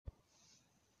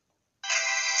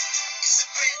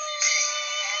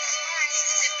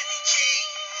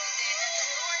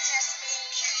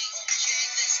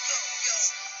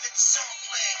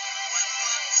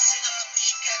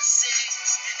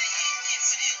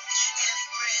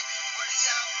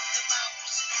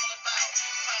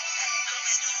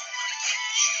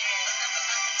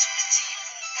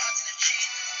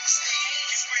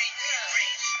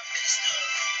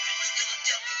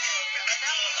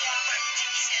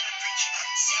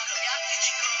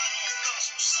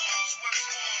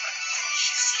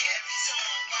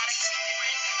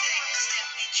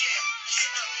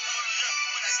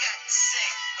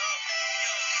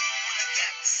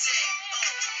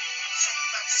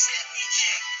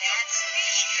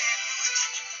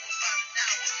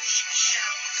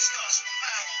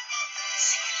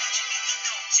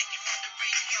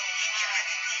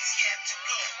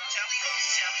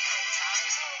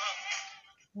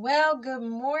Well, good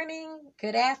morning,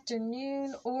 good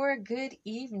afternoon, or good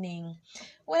evening.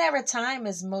 Whatever time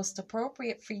is most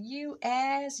appropriate for you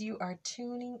as you are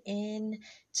tuning in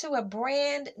to a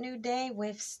brand new day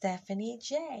with Stephanie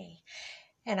J.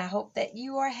 And I hope that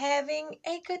you are having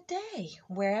a good day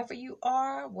wherever you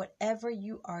are, whatever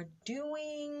you are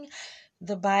doing.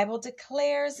 The Bible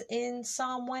declares in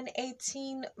Psalm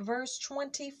 118, verse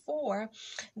 24,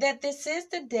 that this is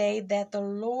the day that the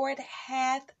Lord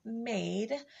hath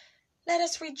made. Let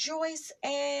us rejoice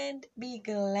and be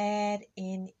glad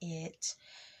in it.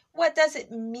 What does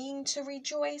it mean to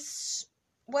rejoice?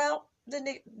 Well,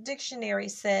 the dictionary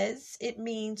says it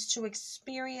means to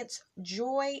experience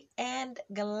joy and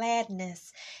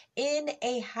gladness in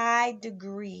a high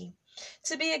degree,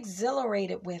 to be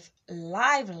exhilarated with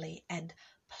lively and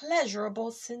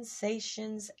pleasurable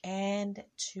sensations, and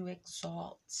to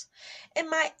exalt. And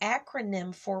my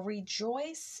acronym for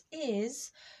rejoice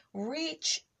is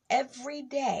reach every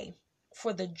day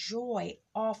for the joy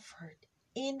offered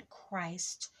in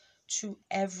Christ to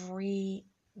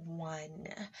everyone.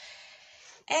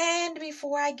 And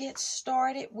before I get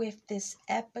started with this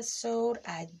episode,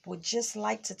 I would just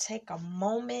like to take a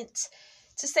moment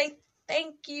to say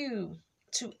thank you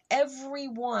to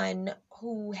everyone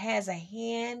who has a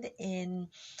hand in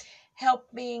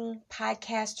helping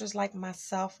podcasters like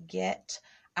myself get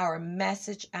our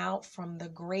message out from the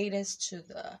greatest to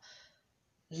the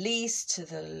least to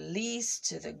the least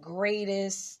to the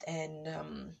greatest, and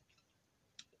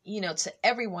to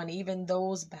everyone, even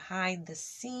those behind the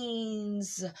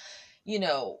scenes. you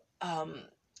know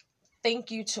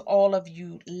Thank you to all of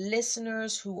you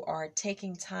listeners who are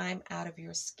taking time out of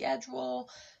your schedule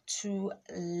to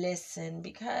listen,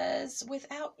 because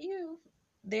without you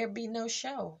there'd be no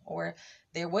show, or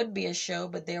there would be a show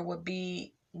but there would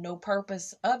be no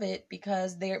purpose of it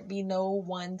because there'd be no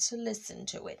one to listen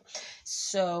to it.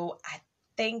 So I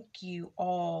thank you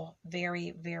all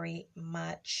very, very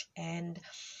much. And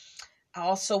I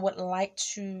also would like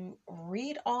to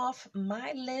read off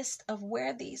my list of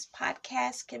where these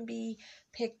podcasts can be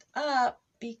picked up,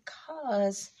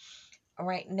 because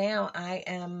right now I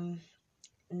am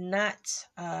not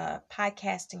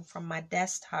podcasting from my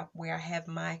desktop where I have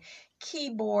my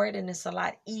keyboard, and it's a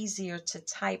lot easier to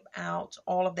type out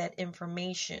all of that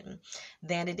information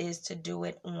than it is to do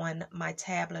it on my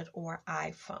tablet or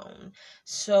iPhone.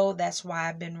 So that's why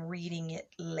I've been reading it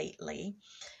lately.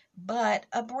 But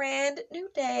a brand new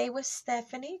day with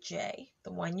Stephanie J,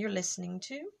 the one you're listening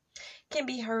to, can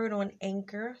be heard on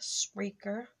Anchor,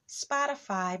 Spreaker,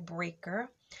 Spotify,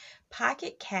 Breaker,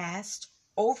 Pocket Cast,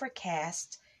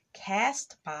 Overcast,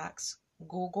 Castbox,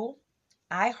 Google,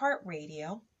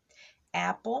 iHeartRadio,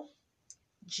 Apple,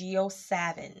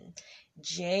 Geo7,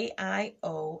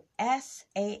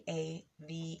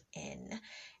 JIOSAAVN.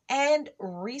 And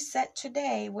Reset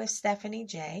Today with Stephanie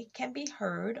J can be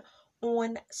heard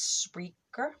on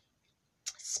Spreaker,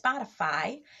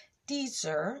 Spotify,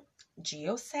 Deezer,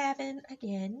 Geo7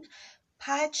 again,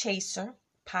 Podchaser,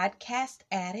 Podcast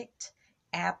Addict,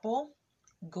 Apple,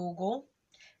 Google,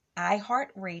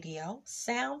 iHeartRadio,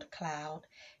 SoundCloud,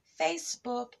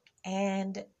 Facebook,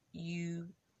 and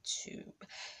YouTube.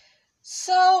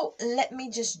 So let me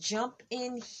just jump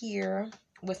in here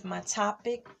with my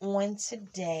topic on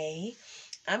today.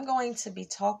 I'm going to be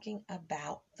talking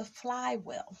about the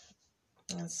flywheel.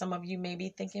 And some of you may be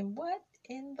thinking, what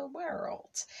in the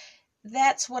world?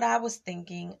 That's what I was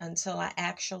thinking until I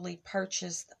actually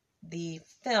purchased the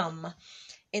film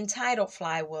entitled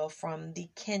Flywheel from the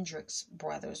Kendricks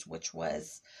brothers, which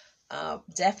was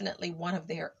definitely one of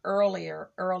their earlier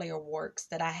works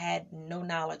that I had no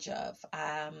knowledge of.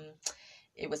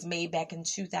 It was made back in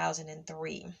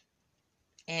 2003.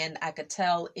 And I could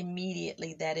tell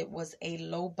immediately that it was a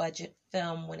low budget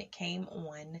film when it came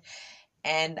on.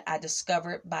 And I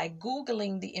discovered by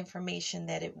Googling the information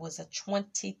that it was a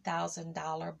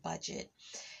 $20,000 budget.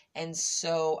 And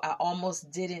so I almost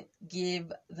didn't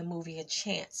give the movie a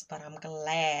chance, but I'm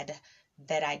glad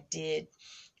that I did.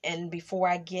 And before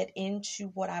I get into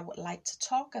what I would like to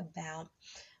talk about,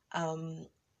 a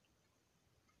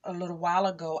little while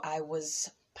ago, I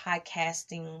was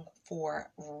podcasting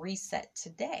for Reset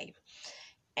Today.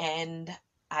 And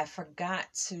I forgot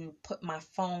to put my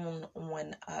phone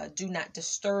on do not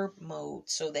disturb mode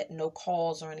so that no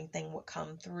calls or anything would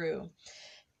come through.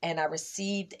 And I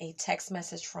received a text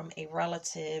message from a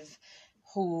relative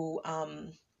who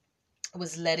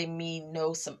was letting me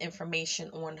know some information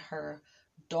on her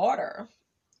daughter,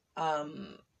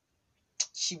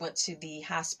 she went to the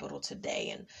hospital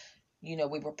today, and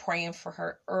we were praying for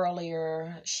her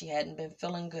earlier. She hadn't been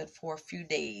feeling good for a few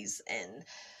days, and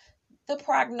the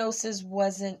prognosis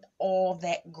wasn't all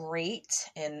that great.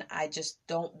 And I just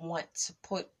don't want to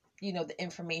put, the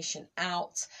information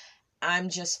out. I'm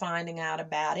just finding out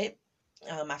about it.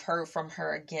 I've heard from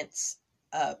her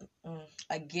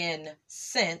again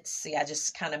since. See, I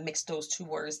just kind of mixed those two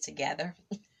words together.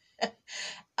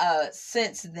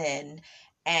 Since then.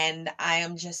 And I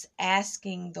am just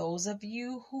asking those of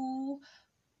you who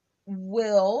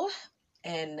will,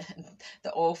 and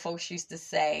the old folks used to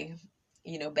say,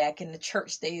 back in the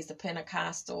church days, the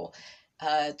Pentecostal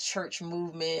church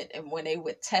movement, and when they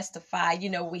would testify,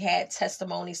 we had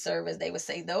testimony service, they would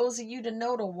say, those of you to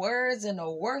know the words and the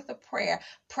worth of prayer,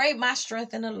 pray my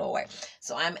strength in the Lord.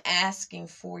 So I'm asking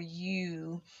for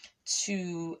you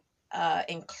to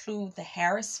include the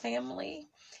Harris family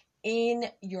in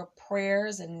your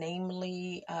prayers, and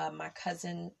namely my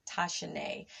cousin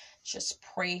Tashanae. Just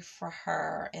pray for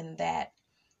her, and that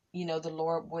the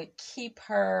Lord would keep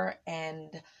her,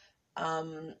 and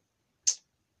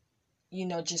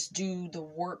just do the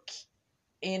work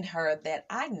in her that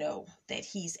I know that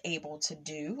he's able to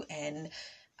do. And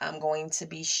I'm going to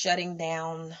be shutting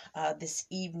down this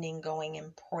evening, going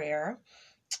in prayer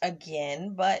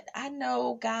again. But I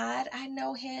know God, I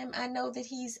know him, I know that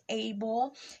he's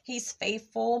able, he's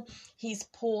faithful, he's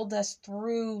pulled us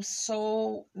through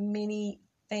so many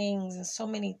things and so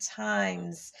many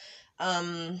times.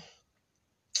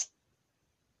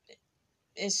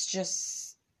 It's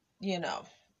just,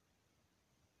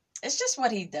 it's just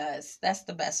what he does. That's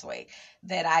the best way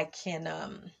that I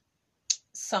can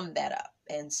sum that up.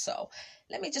 And so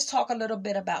let me just talk a little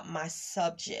bit about my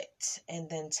subject, and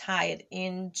then tie it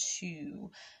into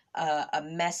a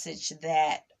message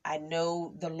that I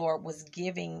know the Lord was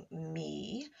giving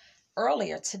me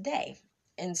earlier today.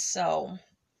 And so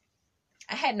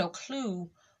I had no clue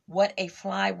what a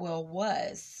flywheel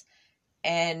was,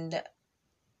 and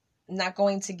not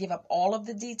going to give up all of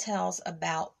the details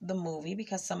about the movie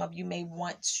because some of you may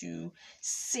want to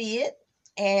see it,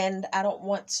 and I don't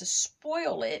want to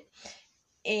spoil it.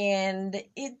 And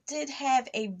it did have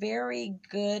a very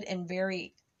good and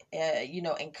very,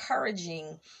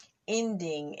 encouraging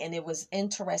ending. And it was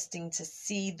interesting to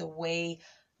see the way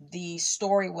the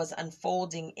story was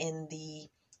unfolding in the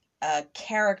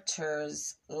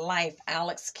character's life.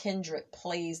 Alex Kendrick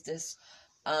plays this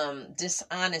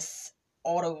dishonest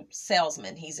auto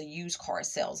salesman. He's a used car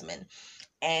salesman,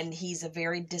 and he's a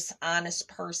very dishonest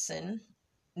person,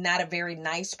 not a very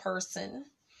nice person.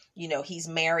 He's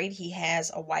married. He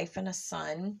has a wife and a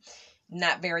son,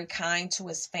 not very kind to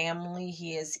his family.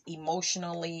 He is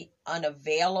emotionally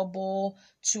unavailable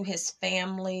to his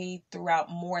family throughout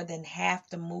more than half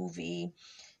the movie.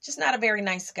 Just not a very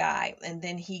nice guy. And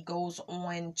then he goes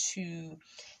on to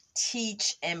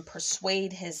teach and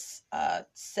persuade his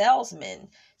salesmen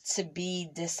to be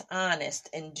dishonest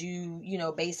and do,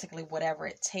 basically whatever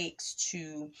it takes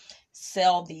to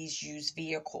sell these used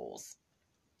vehicles.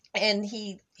 And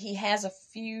he has a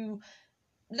few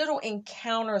little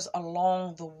encounters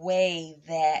along the way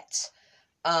that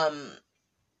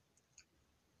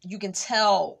you can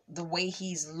tell the way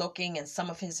he's looking and some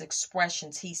of his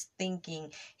expressions. He's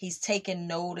thinking, he's taking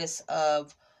notice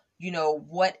of,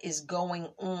 what is going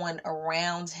on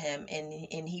around him.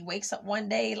 And he wakes up one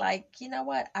day like, you know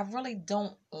what? I really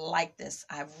don't like this.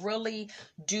 I really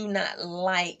do not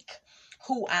like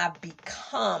who I've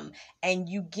become. And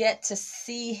you get to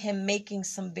see him making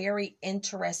some very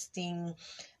interesting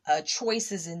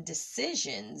choices and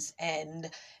decisions.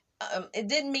 And it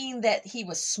didn't mean that he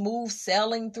was smooth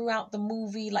sailing throughout the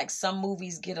movie. Like some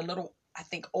movies get a little, I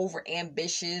think, over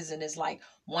ambitious, and it's like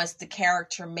once the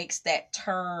character makes that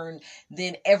turn,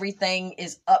 then everything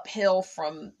is uphill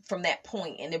from that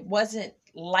point. And it wasn't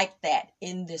like that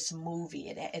in this movie.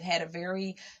 It had a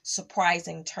very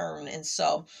surprising turn. And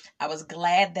so I was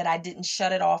glad that I didn't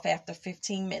shut it off after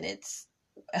 15 minutes.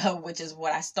 Which is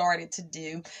what I started to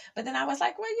do. But then I was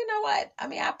like, well, you know what? I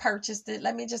mean, I purchased it.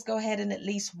 Let me just go ahead and at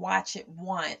least watch it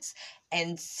once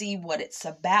and see what it's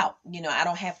about. I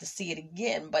don't have to see it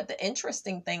again. But the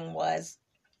interesting thing was,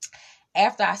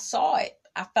 after I saw it,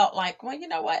 I felt like, well, you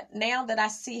know what? Now that I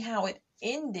see how it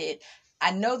ended,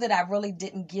 I know that I really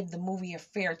didn't give the movie a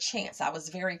fair chance. I was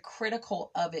very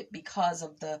critical of it because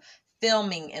of the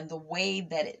filming and the way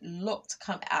that it looked.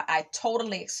 I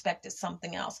totally expected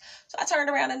something else. So I turned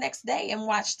around the next day and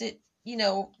watched it,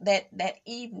 that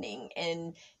evening,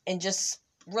 and just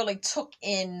really took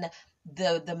in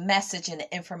the message and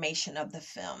the information of the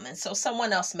film. And so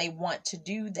someone else may want to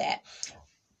do that.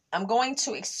 I'm going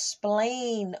to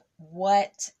explain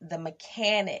what the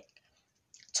mechanic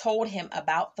told him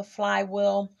about the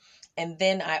flywheel. And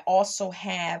then I also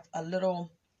have a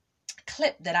little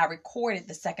clip that I recorded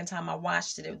the second time I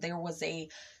watched it. There was a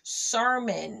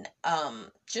sermon,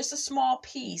 just a small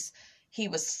piece. He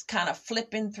was kind of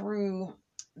flipping through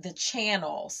the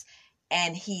channels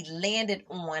and he landed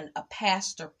on a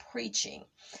pastor preaching.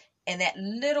 And that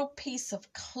little piece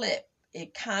of clip,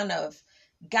 it kind of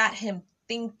got him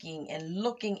thinking and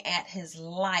looking at his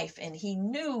life, and he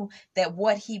knew that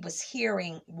what he was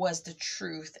hearing was the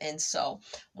truth. And so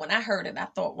when I heard it, I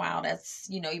thought, wow, that's,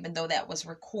 even though that was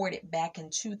recorded back in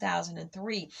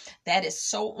 2003, that is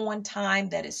so on time,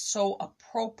 that is so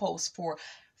apropos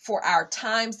for our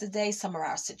times today, some of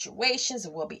our situations,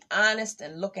 and we'll be honest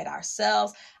and look at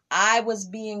ourselves. I was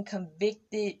being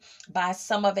convicted by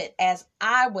some of it as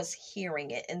I was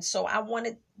hearing it. And so I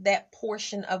wanted that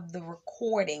portion of the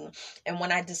recording. And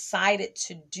when I decided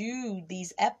to do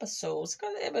these episodes,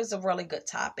 because it was a really good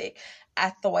topic, I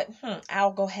thought,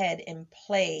 I'll go ahead and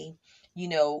play,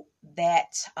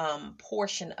 that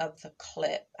portion of the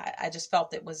clip. I just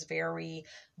felt it was very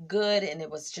good, and it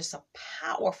was just a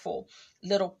powerful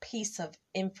little piece of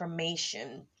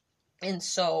information. And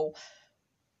so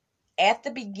at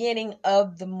the beginning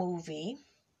of the movie,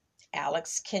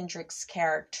 Alex Kendrick's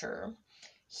character,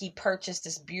 he purchased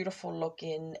this beautiful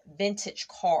looking vintage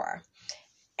car,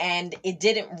 and it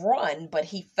didn't run, but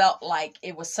he felt like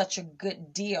it was such a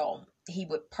good deal. He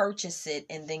would purchase it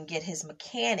and then get his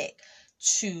mechanic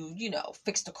to,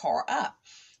 fix the car up.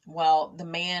 Well, the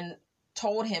man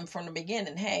told him from the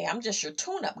beginning, hey, I'm just your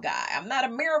tune-up guy. I'm not a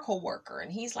miracle worker.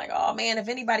 And he's like, oh man, if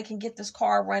anybody can get this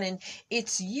car running,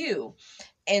 it's you.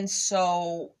 And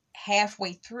so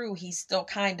halfway through, he's still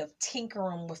kind of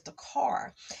tinkering with the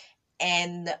car.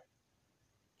 And,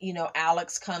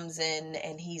 Alex comes in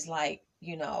and he's like,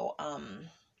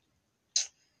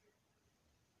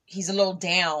 he's a little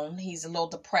down. He's a little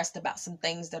depressed about some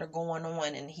things that are going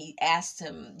on. And he asked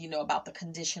him, about the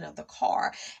condition of the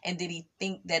car. And did he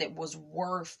think that it was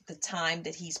worth the time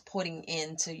that he's putting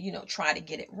in to, try to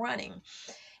get it running?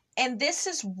 And this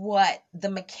is what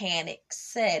the mechanic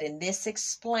said, and this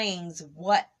explains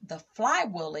what the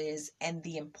flywheel is and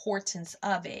the importance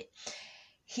of it.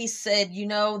 He said,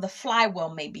 the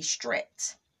flywheel may be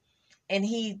stripped. And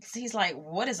he's like,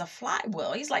 what is a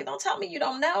flywheel? He's like, don't tell me you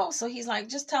don't know. So he's like,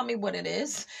 just tell me what it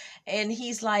is. And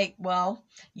he's like, well,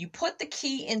 you put the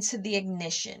key into the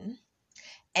ignition,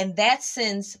 and that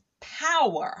sends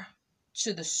power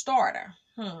to the starter.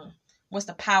 What's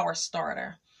the power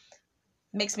starter?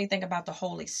 Makes me think about the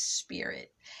Holy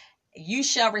Spirit. You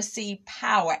shall receive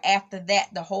power. After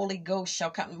that, the Holy Ghost shall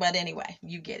come. But anyway,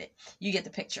 you get it. You get the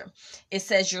picture. It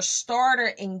says your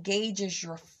starter engages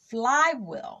your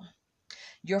flywheel.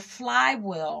 Your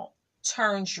flywheel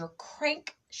turns your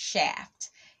crankshaft,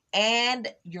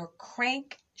 and your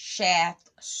crankshaft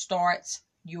starts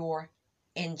your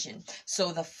engine.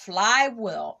 So the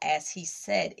flywheel, as he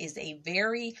said, is a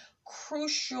very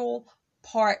crucial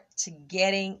part to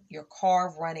getting your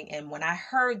car running. And when I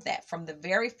heard that from the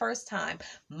very first time,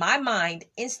 my mind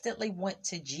instantly went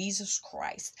to Jesus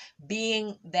Christ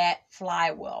being that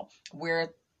flywheel.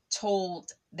 We're told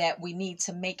that we need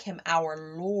to make him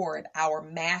our Lord, our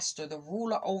master, the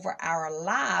ruler over our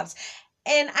lives.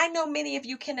 And I know many of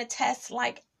you can attest,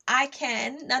 like I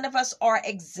can. None of us are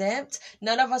exempt.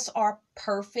 None of us are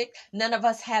perfect. None of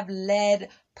us have led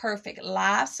perfect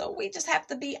lives. So we just have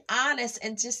to be honest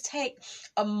and just take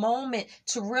a moment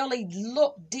to really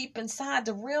look deep inside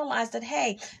to realize that,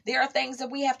 hey, there are things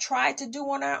that we have tried to do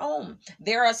on our own.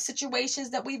 There are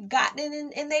situations that we've gotten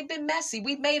in and they've been messy.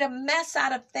 We've made a mess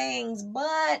out of things,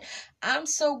 but I'm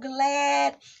so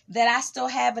glad that I still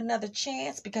have another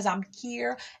chance because I'm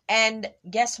here. And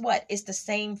guess what? It's the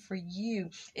same for you.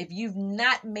 If you've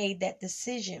not made that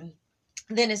decision,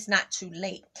 then it's not too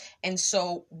late. And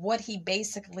so what he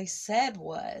basically said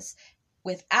was,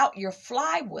 without your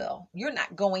flywheel, you're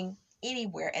not going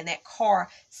anywhere. And that car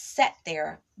sat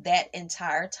there that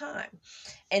entire time.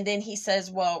 And then he says,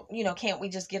 well, can't we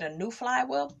just get a new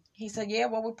flywheel? He said, yeah,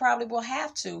 well, we probably will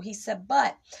have to. He said,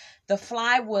 but the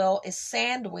flywheel is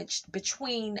sandwiched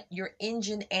between your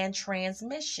engine and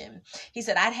transmission. He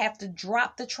said, I'd have to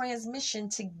drop the transmission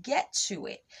to get to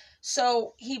it.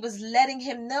 So he was letting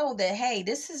him know that, hey,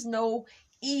 this is no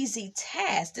easy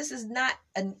task. This is not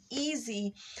an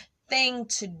easy thing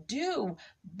to do,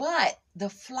 but the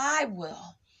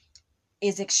flywheel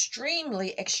is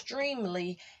extremely,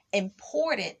 extremely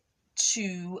important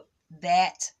to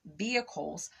that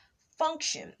vehicle's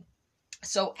function.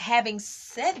 So having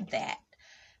said that,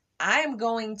 I am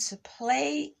going to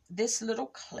play this little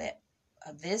clip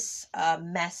this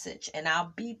message, and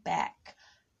I'll be back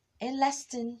in less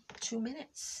than 2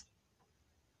 minutes.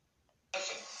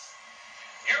 Listen,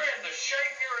 you're in the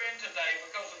shape you're in today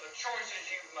because of the choices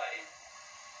you've made.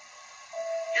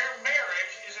 Your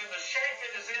marriage is in the shape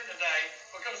it is in today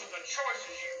because of the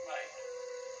choices you've made.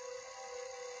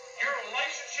 Your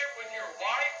relationship with your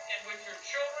wife and with your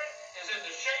children is in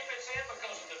the shape it's in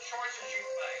because of the choices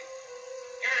you've made.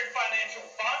 You're in financial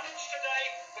bondage today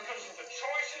because of the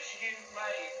choices you've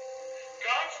made.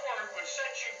 God's word would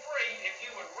set you free if you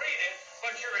would read it,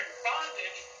 but you're in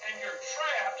bondage and you're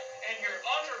trapped and you're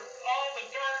under all the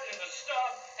dirt and the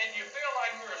stuff and you feel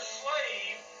like you're a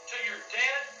slave to your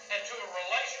debt and to a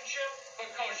relationship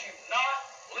because you've not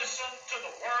listened to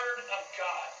the word of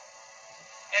God.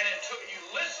 And until you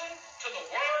listen to the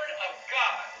word of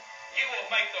God, you will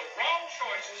make the wrong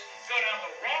choices, go down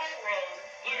the wrong road,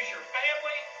 lose your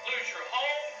family, lose your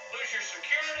home, lose your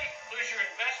security, lose your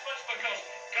investments, because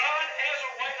God has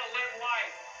a way to live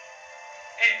life.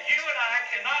 And you and I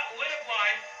cannot live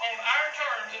life on our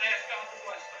terms and ask God to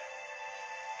bless them.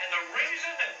 And the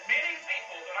reason that many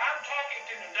people that I'm talking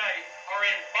to today are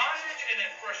in bondage and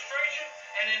in frustration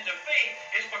and in defeat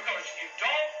is because you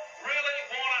don't really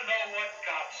want to know what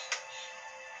God says.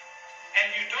 And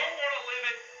you don't want to live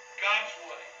it God's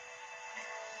way.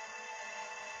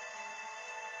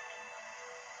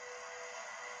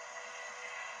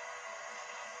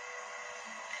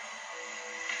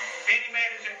 If any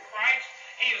man is in Christ,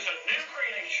 he is a new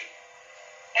creation.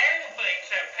 All things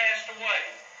have passed away.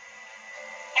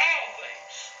 All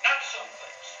things, not some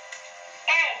things.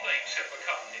 All things have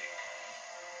become new.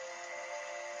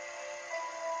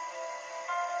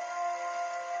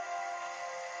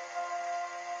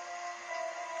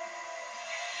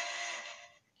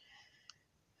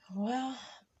 Well,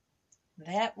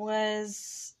 that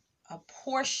was a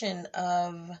portion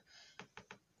of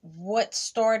what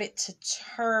started to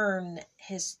turn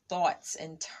his thoughts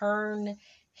and turn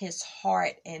his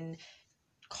heart and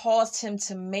caused him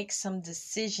to make some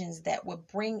decisions that would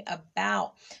bring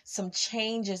about some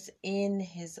changes in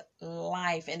his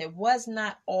life. And it was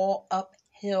not all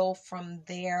uphill from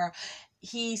there.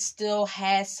 He still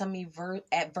had some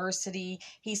adversity.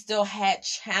 He still had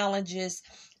challenges.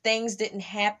 Things didn't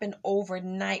happen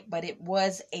overnight, but it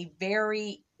was a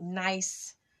very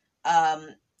nice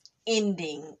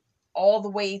ending all the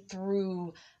way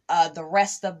through the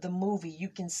rest of the movie. You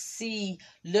can see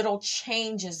little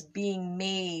changes being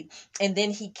made. And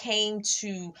then he came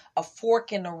to a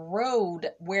fork in the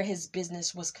road where his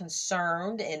business was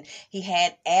concerned, and he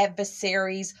had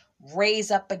adversaries raise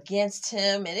up against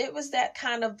him. And it was that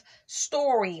kind of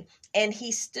story. And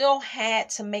he still had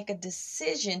to make a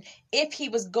decision if he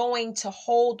was going to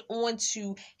hold on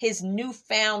to his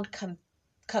newfound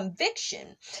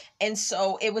conviction. And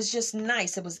so it was just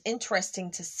nice. It was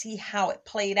interesting to see how it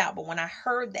played out. But when I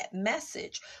heard that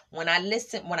message, when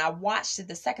I watched it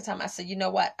the second time, I said, you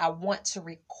know what? I want to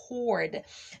record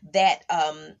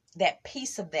that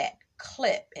piece of that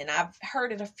clip. And I've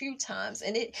heard it a few times,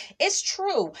 and it's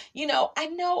true. I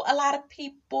know a lot of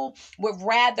people would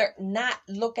rather not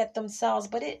look at themselves,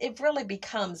 but it really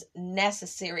becomes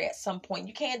necessary at some point.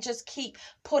 You can't just keep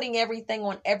putting everything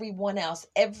on everyone else.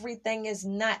 Everything is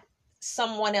not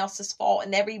someone else's fault,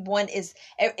 and everyone is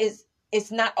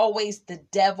it's not always the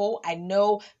devil. I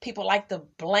know people like to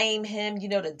blame him.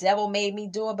 The devil made me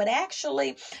do it. But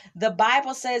actually, the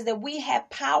Bible says that we have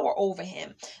power over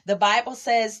him. The Bible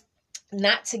says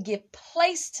not to give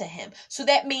place to him. So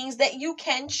that means that you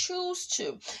can choose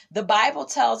to. The Bible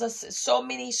tells us so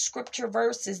many scripture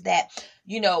verses that,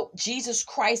 Jesus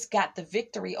Christ got the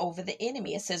victory over the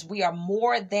enemy. It says we are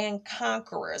more than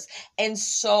conquerors. And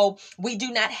so we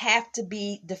do not have to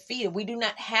be defeated. We do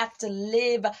not have to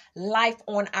live life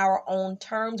on our own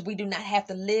terms. We do not have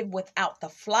to live without the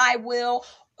flywheel,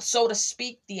 so to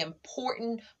speak. The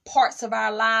important parts of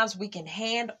our lives we can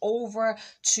hand over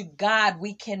to God.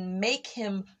 We can make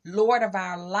him Lord of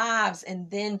our lives.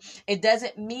 And then it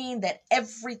doesn't mean that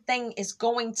everything is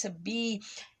going to be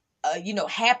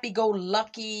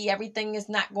happy-go-lucky. Everything is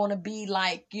not going to be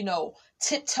like,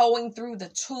 tiptoeing through the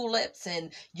tulips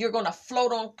and you're going to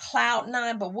float on cloud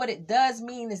nine. But what it does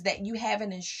mean is that you have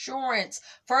an assurance,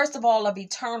 first of all, of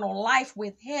eternal life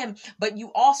with him. But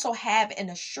you also have an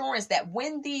assurance that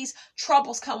when these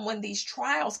troubles come, when these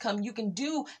trials come, you can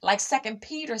do like 2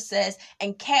 Peter says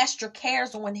and cast your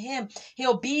cares on him.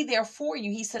 He'll be there for you.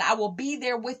 He said, I will be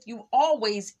there with you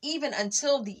always, even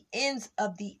until the ends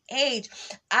of the age.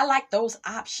 I like those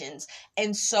options.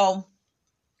 And so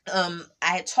I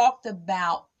had talked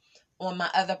about on my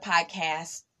other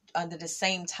podcast under the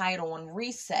same title on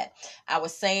Reset. I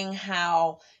was saying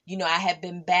how, I had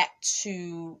been back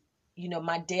to,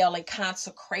 my daily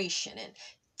consecration and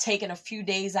taking a few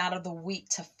days out of the week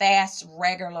to fast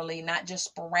regularly, not just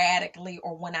sporadically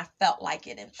or when I felt like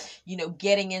it. And,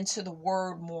 getting into the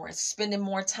word more and spending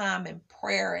more time in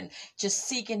prayer and just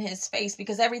seeking his face,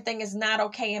 because everything is not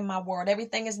okay in my world.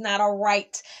 Everything is not all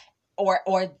right or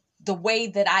the way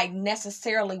that I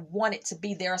necessarily want it to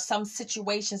be. There are some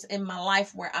situations in my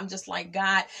life where I'm just like,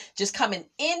 God, just come and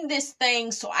end this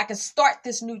thing so I can start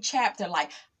this new chapter.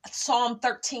 Like Psalm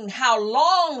 13, how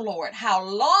long, Lord, how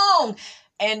long?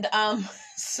 And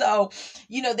so,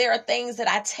 there are things that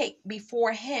I take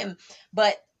before him.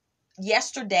 But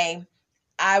yesterday,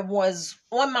 I was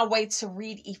on my way to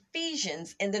read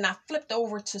Ephesians, and then I flipped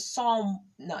over to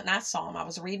I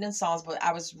was reading in Psalms, but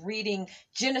I was reading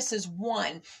Genesis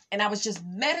 1, and I was just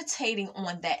meditating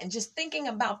on that and just thinking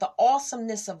about the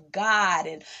awesomeness of God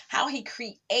and how he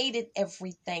created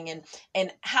everything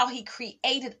and how he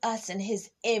created us in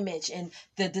his image and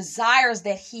the desires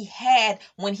that he had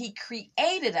when he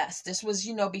created us. This was,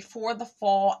 before the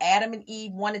fall. Adam and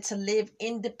Eve wanted to live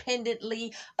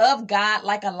independently of God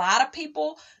like a lot of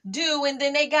people do, and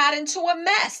then they got into a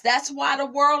mess. That's why the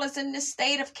world is in this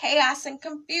state of chaos and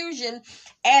confusion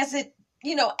as it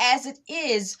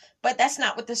is. But that's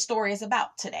not what this story is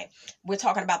about today. We're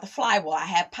talking about the flywheel. I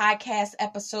have podcast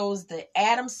episodes, the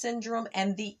Adam syndrome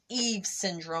and the Eve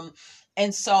syndrome.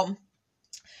 And so,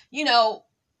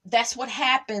 that's what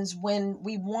happens when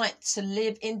we want to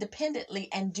live independently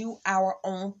and do our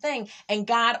own thing. And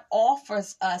God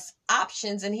offers us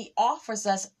options, and he offers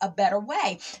us a better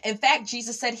way. In fact,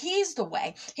 Jesus said he's the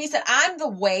way. He said, I'm the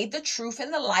way, the truth,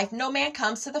 and the life. No man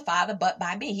comes to the Father but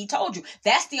by me. He told you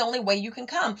that's the only way you can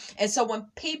come. And so when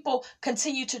people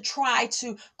continue to try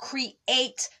to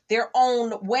create their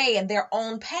own way and their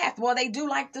own path, well, they do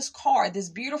like this car, this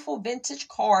beautiful vintage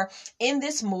car in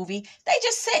this movie. They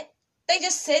just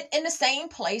sit in the same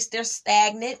place. They're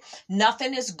stagnant.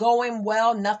 Nothing is going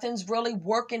well. Nothing's really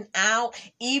working out.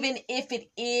 Even if it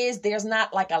is, there's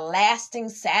not like a lasting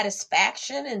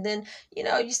satisfaction. And then,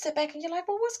 you sit back and you're like,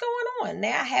 well, what's going on?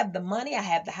 Now I have the money. I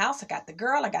have the house. I got the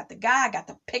girl. I got the guy. I got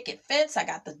the picket fence. I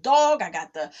got the dog. I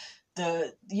got the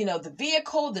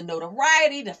vehicle, the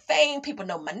notoriety, the fame. People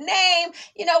know my name.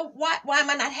 Why am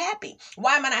I not happy?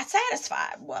 Why am I not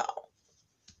satisfied? Well,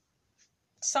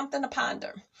 something to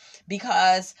ponder,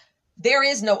 because there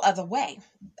is no other way.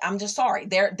 I'm just sorry.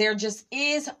 There just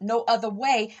is no other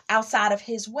way outside of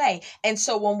his way. And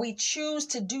so when we choose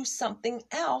to do something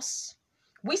else,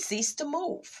 we cease to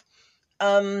move.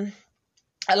 A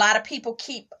lot of people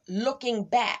keep looking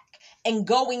back and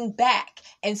going back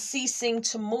and ceasing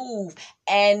to move.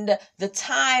 And the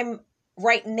time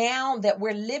right now that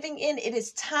we're living in, it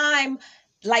is time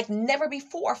like never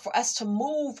before for us to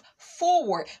move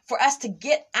forward, for us to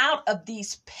get out of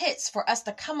these pits, for us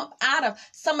to come up out of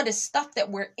some of the stuff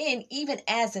that we're in, even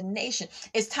as a nation.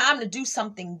 It's time to do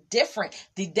something different.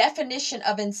 The definition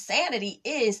of insanity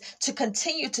is to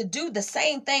continue to do the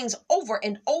same things over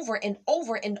and over and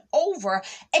over and over,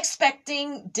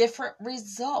 expecting different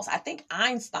results. I think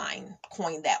Einstein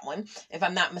coined that one, if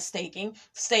I'm not mistaken.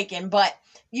 But,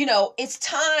 it's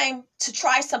time to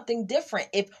try something different.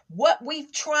 If what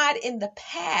we've tried in the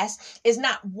past is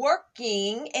not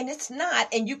working, and it's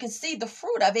not, and you can see the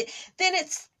fruit of it, then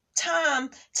it's time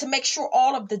to make sure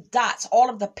all of the dots, all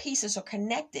of the pieces are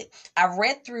connected. I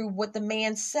read through what the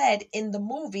man said in the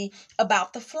movie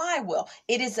about the flywheel.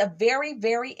 It is a very,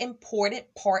 very important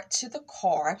part to the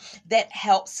car that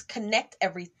helps connect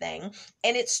everything,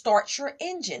 and it starts your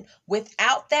engine.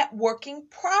 Without that working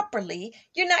properly,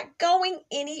 you're not going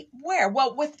anywhere.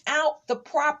 Well, without the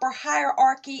proper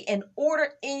hierarchy and order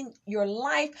in your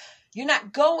life, you're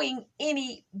not going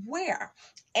anywhere.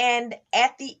 And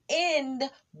at the end,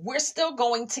 we're still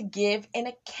going to give an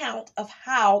account of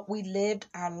how we lived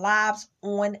our lives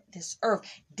on this earth.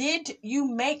 Did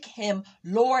you make him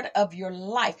Lord of your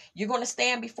life? You're going to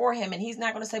stand before him, and he's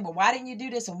not going to say, well, why didn't you do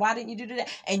this? And why didn't you do that?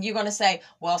 And you're going to say,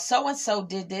 well, so-and-so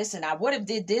did this, and I would have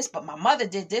did this, but my mother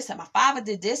did this, and my father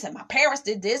did this, and my parents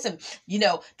did this. And,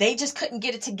 they just couldn't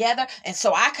get it together. And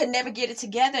so I could never get it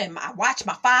together. And I watched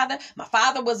my father. My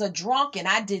father was a drunk, and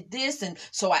I did this. And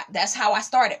so that's how I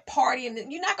started partying.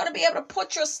 And you're not going to be able to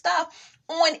put your stuff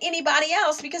on anybody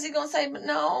else, because he's going to say,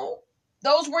 no,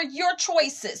 those were your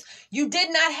choices. You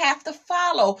did not have to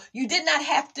follow. You did not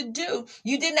have to do.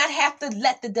 You did not have to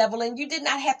let the devil in. You did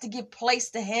not have to give place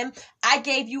to him. I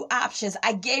gave you options.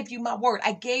 I gave you my word.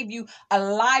 I gave you a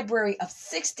library of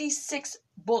 66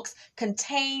 books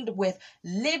contained with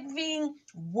living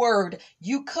word.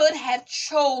 You could have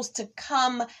chose to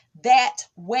come that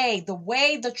way, the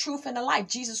way, the truth, and the life,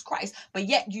 Jesus Christ, but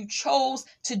yet you chose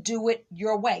to do it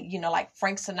your way. You know, like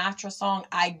Frank Sinatra song,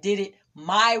 I did it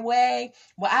my way.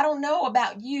 Well, I don't know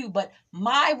about you, but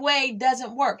my way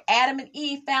doesn't work. Adam and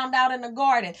Eve found out in the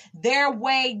garden, their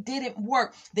way didn't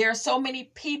work. There are so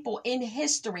many people in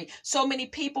history, so many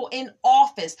people in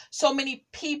office, so many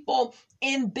people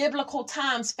in biblical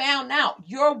times found out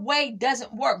your way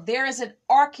doesn't work. There is an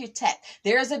architect,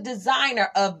 there is a designer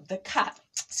of the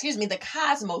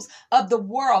cosmos of the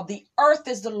world. The earth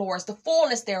is the Lord's, the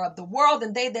fullness thereof, the world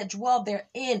and they that dwell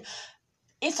therein.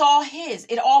 It's all his.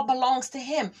 It all belongs to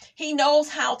him. He knows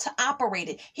how to operate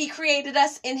it. He created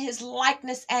us in his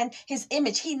likeness and his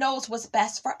image. He knows what's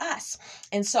best for us.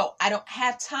 And so I don't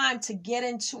have time to get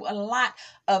into a lot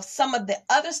of some of the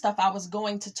other stuff I was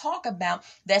going to talk about.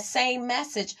 That same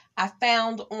message I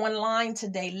found online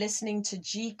today listening to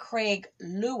G. Craig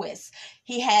Lewis.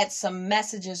 He had some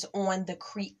messages on the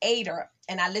Creator,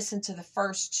 and I listened to the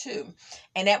first two.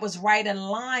 And that was right in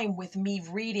line with me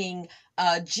reading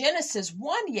Genesis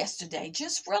 1 yesterday,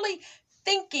 just really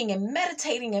thinking and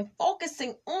meditating and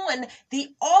focusing on the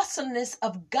awesomeness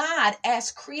of God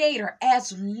as creator,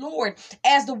 as Lord,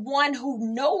 as the one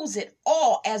who knows it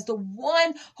all, as the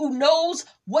one who knows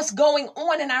what's going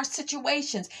on in our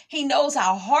situations. He knows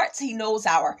our hearts. He knows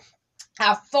our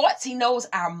thoughts. He knows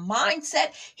our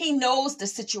mindset. He knows the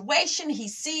situation. He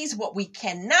sees what we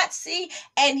cannot see,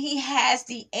 and he has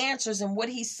the answers. And what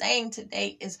he's saying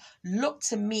today is, look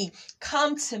to me,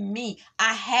 come to me.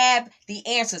 I have the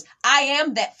answers. I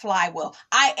am that flywheel.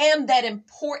 I am that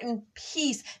important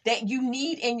piece that you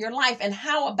need in your life. And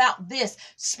how about this?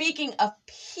 Speaking of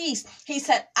peace, he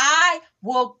said, I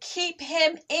will keep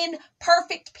him in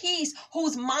perfect peace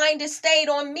whose mind is stayed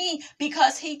on me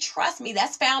because he trusts me.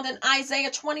 That's found in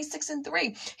Isaiah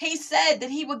 26:3. He said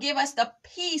that he will give us the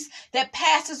peace that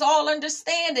passes all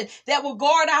understanding, that will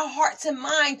guard our hearts and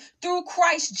mind through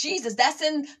Christ Jesus. That's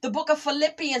in the book of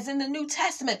Philippians in the New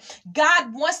Testament.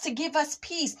 God wants to give us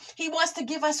peace. He wants to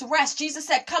give us rest. Jesus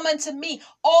said, come unto me,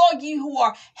 all you who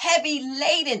are heavy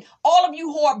laden, all of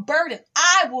you who are burdened,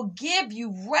 I will give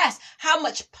you rest. How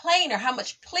much plainer, how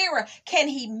much clearer can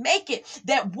he make it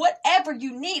that whatever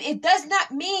you need, it does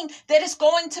not mean that it's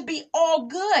going to be all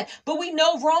good, but we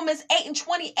know Romans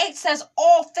 8:28 says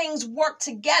all things work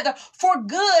together for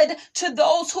good to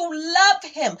those who love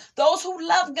him, those who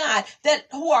love God, that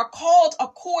who are called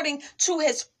according to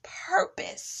his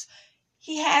purpose.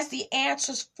 He has the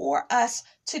answers for us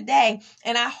today,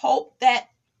 and I hope that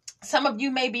some of you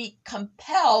may be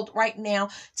compelled right now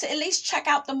to at least check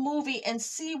out the movie and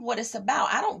see what it's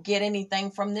about. I don't get anything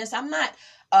from this. I'm not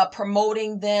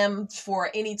promoting them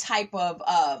for any type of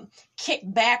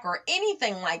kickback or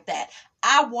anything like that.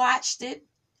 I watched it.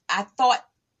 I thought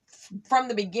from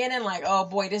the beginning, like, oh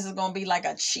boy, this is going to be like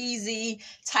a cheesy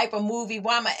type of movie.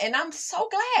 Why am I? And I'm so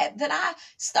glad that I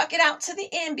stuck it out to the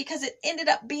end because it ended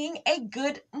up being a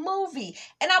good movie.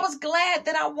 And I was glad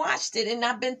that I watched it, and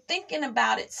I've been thinking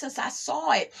about it since I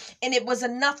saw it. And it was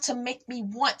enough to make me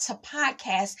want to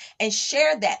podcast and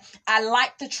share that. I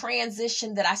like the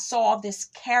transition that I saw this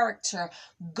character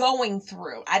going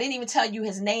through. I didn't even tell you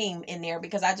his name in there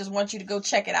because I just want you to go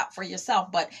check it out for yourself.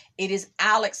 But it is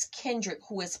Alex Kendrick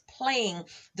who is playing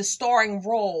the starring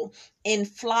role in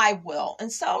Flywheel.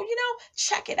 And so,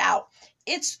 check it out.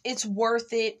 It's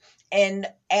worth it. And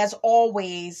as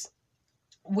always,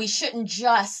 we shouldn't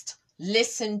just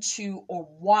listen to or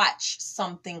watch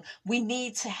something. We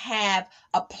need to have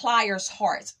appliers'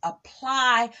 hearts.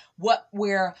 Apply what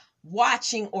we're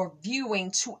watching or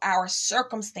viewing to our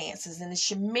circumstances. And it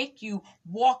should make you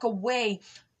walk away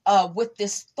with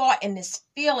this thought and this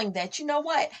feeling that, you know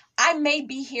what, I may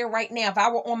be here right now. If I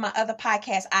were on my other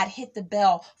podcast, I'd hit the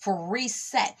bell for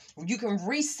reset. You can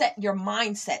reset your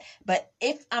mindset. But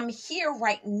if I'm here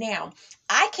right now,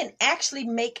 I can actually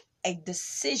make a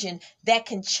decision that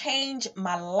can change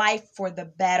my life for the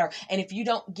better. And if you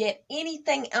don't get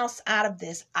anything else out of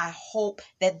this, I hope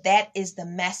that that is the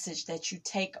message that you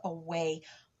take away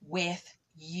with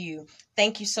you.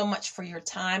 Thank you so much for your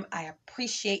time. I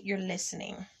appreciate your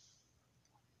listening.